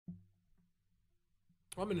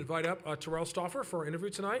I'm going to invite up Terrell Stauffer for our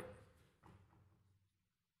interview tonight.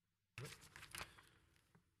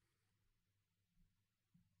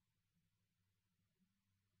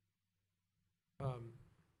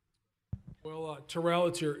 Terrell,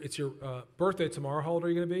 it's your birthday tomorrow. How old are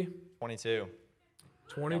you going to be? 22.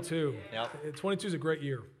 22. Yep. 22 is a great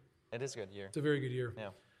year. It is a good year. It's a very good year. Yeah.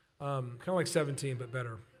 Kind of like 17, but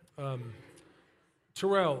better.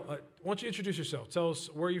 Terrell, why don't you introduce yourself? Tell us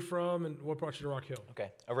where you're from and what brought you to Rock Hill. Okay.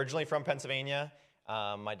 Originally from Pennsylvania.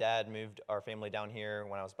 My dad moved our family down here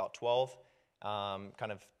when I was about 12.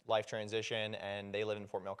 Kind of life transition, and they live in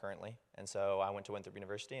Fort Mill currently. And so I went to Winthrop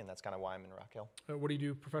University, and that's kind of why I'm in Rock Hill. What do you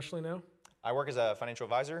do professionally now? I work as a financial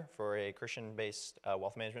advisor for a Christian-based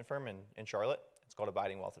wealth management firm in Charlotte. It's called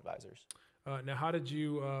Abiding Wealth Advisors. Now, how did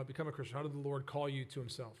you become a Christian? How did the Lord call you to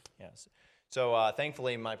himself? Yes. So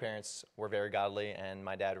thankfully, my parents were very godly, and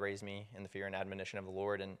my dad raised me in the fear and admonition of the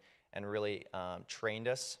Lord and really trained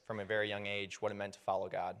us from a very young age what it meant to follow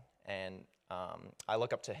God. And I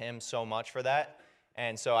look up to him so much for that.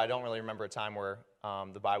 And so I don't really remember a time where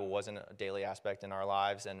the Bible wasn't a daily aspect in our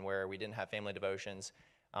lives and where we didn't have family devotions.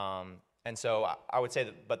 And so I would say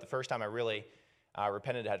that, but the first time I really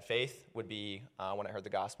repented and had faith would be when I heard the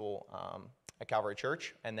gospel at Calvary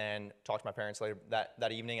Church, and then talked to my parents later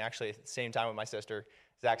that evening, actually at the same time with my sister,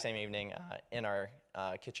 exact same evening in our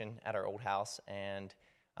kitchen at our old house, and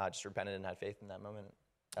just repented and had faith in that moment.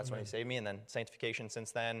 That's Amen. when he saved me, and then sanctification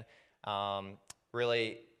since then.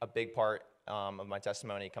 Really a big part of my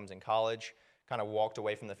testimony comes in college. Kind of walked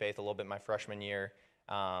away from the faith a little bit my freshman year,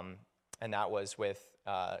 and that was with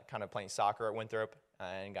kind of playing soccer at Winthrop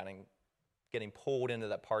and getting pulled into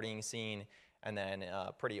that partying scene, and then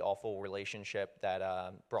a pretty awful relationship that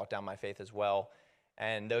brought down my faith as well.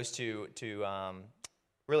 And those two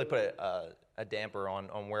really put a damper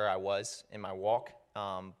on where I was in my walk.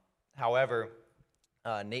 However,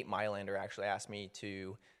 Nate Mylander actually asked me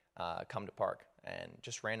to come to Park, and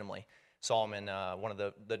just randomly saw him in one of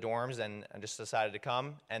the dorms, and just decided to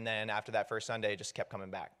come. And then after that first Sunday, just kept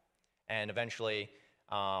coming back. And eventually,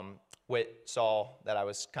 Whit saw that I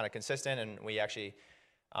was kind of consistent, and we actually,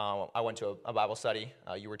 I went to a Bible study.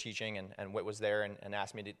 You were teaching, and Whit was there and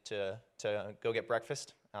asked me to go get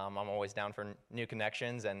breakfast. I'm always down for new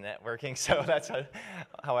connections and networking, so that's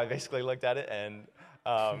how I basically looked at it. And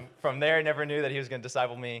from there, I never knew that he was going to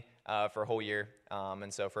disciple me for a whole year.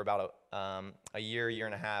 And so for about a year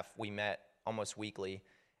and a half, we met almost weekly,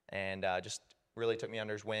 and just really took me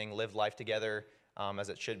under his wing, lived life together as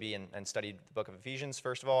it should be, and studied the book of Ephesians,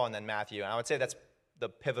 first of all, and then Matthew. And I would say that's the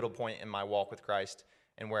pivotal point in my walk with Christ,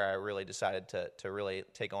 and where I really decided to really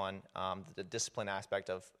take on the discipline aspect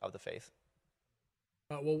of the faith.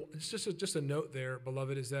 Well, it's just a note there,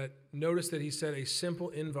 beloved, is that notice that he said a simple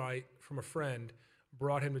invite from a friend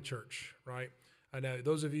brought him to church, right? Now,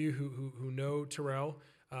 those of you who know Terrell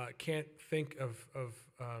can't think of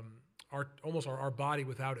our body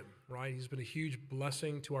without him, right? He's been a huge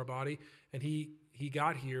blessing to our body, and he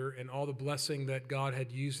got here, and all the blessing that God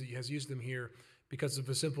has used him here because of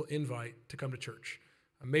a simple invite to come to church.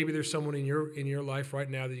 Maybe there's someone in your life right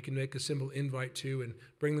now that you can make a simple invite to and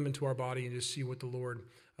bring them into our body and just see what the Lord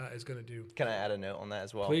is going to do. Can I add a note on that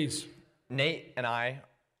as well? Please. Nate and I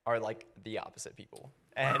are like the opposite people.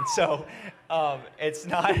 And so it's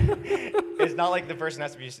not like the person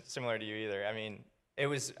has to be similar to you either. I mean,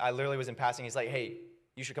 I literally was in passing. He's like, hey,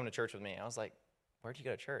 you should come to church with me. I was like, where'd you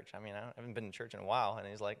go to church? I mean, I haven't been to church in a while. And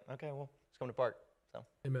he's like, okay, well, let's come to Park. So.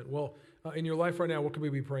 Amen. Well, in your life right now, what could we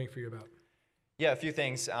be praying for you about? Yeah, a few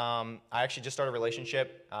things. I actually just started a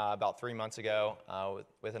relationship about 3 months ago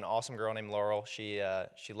with an awesome girl named Laurel. She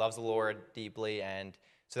loves the Lord deeply, and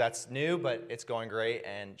so that's new, but it's going great.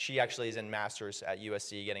 And she actually is in master's at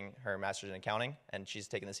USC, getting her master's in accounting, and she's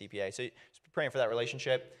taking the CPA. So just praying for that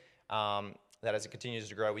relationship, that as it continues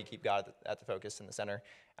to grow, we keep God at the focus in the center.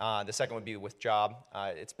 The second would be with job.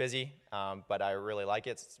 It's busy, but I really like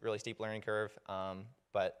it. It's a really steep learning curve,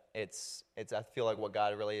 but it's I feel like what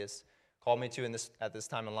God really is called me to at this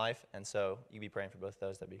time in life, and so you'd be praying for both of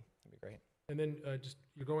those. That'd be great. And then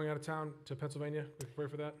you're going out of town to Pennsylvania. We can pray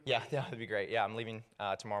for that. Yeah, that'd be great. Yeah, I'm leaving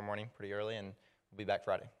tomorrow morning pretty early, and we'll be back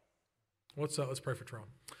Friday. Let's pray for Terrell.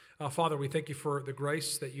 Father, we thank you for the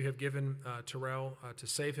grace that you have given Terrell to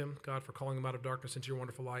save him. God, for calling him out of darkness into your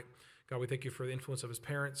wonderful light. God, we thank you for the influence of his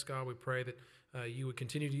parents. God, we pray that you would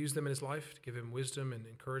continue to use them in his life to give him wisdom and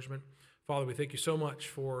encouragement. Father, we thank you so much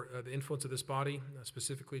for the influence of this body,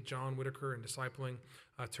 specifically John Whitaker and discipling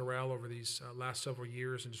Terrell over these last several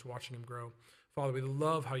years and just watching him grow. Father, we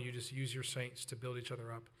love how you just use your saints to build each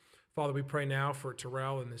other up. Father, we pray now for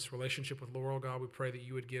Terrell and this relationship with Laurel. God, we pray that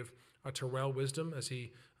you would give Terrell wisdom as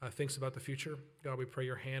he thinks about the future. God, we pray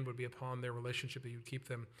your hand would be upon their relationship, that you would keep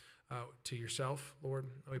them to yourself, Lord.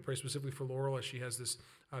 We pray specifically for Laurel as she has this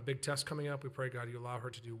big test coming up. We pray, God, you allow her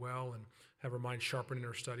to do well and have her mind sharpened in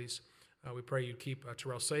her studies. We pray you keep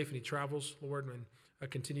Terrell safe and he travels, Lord, and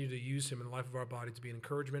continue to use him in the life of our body to be an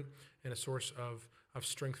encouragement and a source of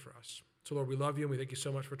strength for us. So, Lord, we love you and we thank you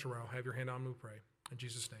so much for Terrell. Have your hand on him, we pray. In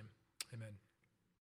Jesus' name, amen.